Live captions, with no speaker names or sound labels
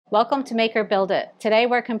Welcome to Make or Build It. Today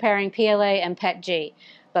we're comparing PLA and PETG.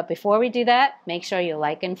 But before we do that, make sure you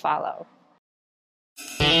like and follow.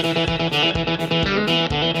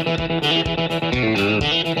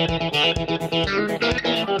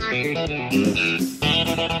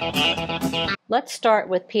 Let's start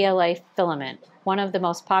with PLA filament, one of the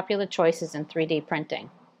most popular choices in 3D printing.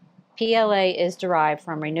 PLA is derived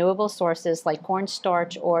from renewable sources like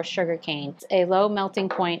cornstarch or sugarcane, a low melting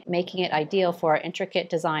point making it ideal for intricate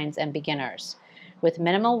designs and beginners. With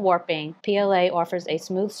minimal warping, PLA offers a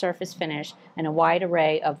smooth surface finish and a wide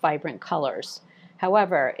array of vibrant colors.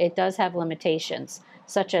 However, it does have limitations,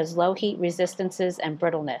 such as low heat resistances and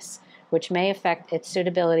brittleness, which may affect its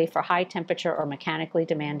suitability for high temperature or mechanically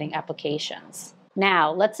demanding applications.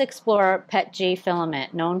 Now, let's explore PETG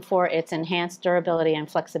filament, known for its enhanced durability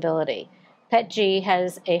and flexibility. PETG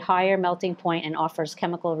has a higher melting point and offers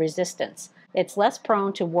chemical resistance. It's less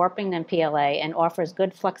prone to warping than PLA and offers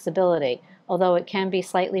good flexibility, although it can be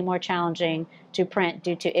slightly more challenging to print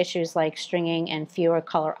due to issues like stringing and fewer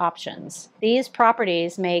color options. These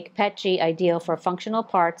properties make PETG ideal for functional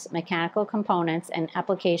parts, mechanical components, and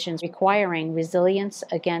applications requiring resilience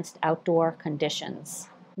against outdoor conditions.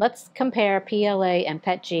 Let's compare PLA and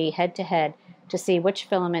PETG head-to-head to see which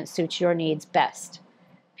filament suits your needs best.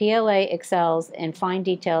 PLA excels in fine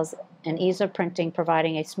details and ease of printing,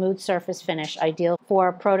 providing a smooth surface finish ideal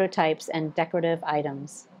for prototypes and decorative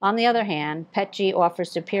items. On the other hand, PETG offers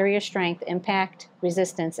superior strength, impact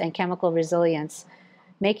resistance, and chemical resilience,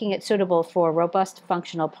 making it suitable for robust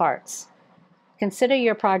functional parts. Consider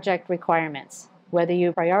your project requirements, whether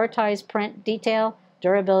you prioritize print detail,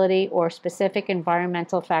 durability, or specific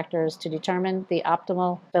environmental factors to determine the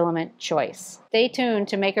optimal filament choice. Stay tuned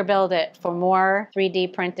to Make or Build It for more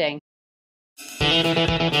 3D printing.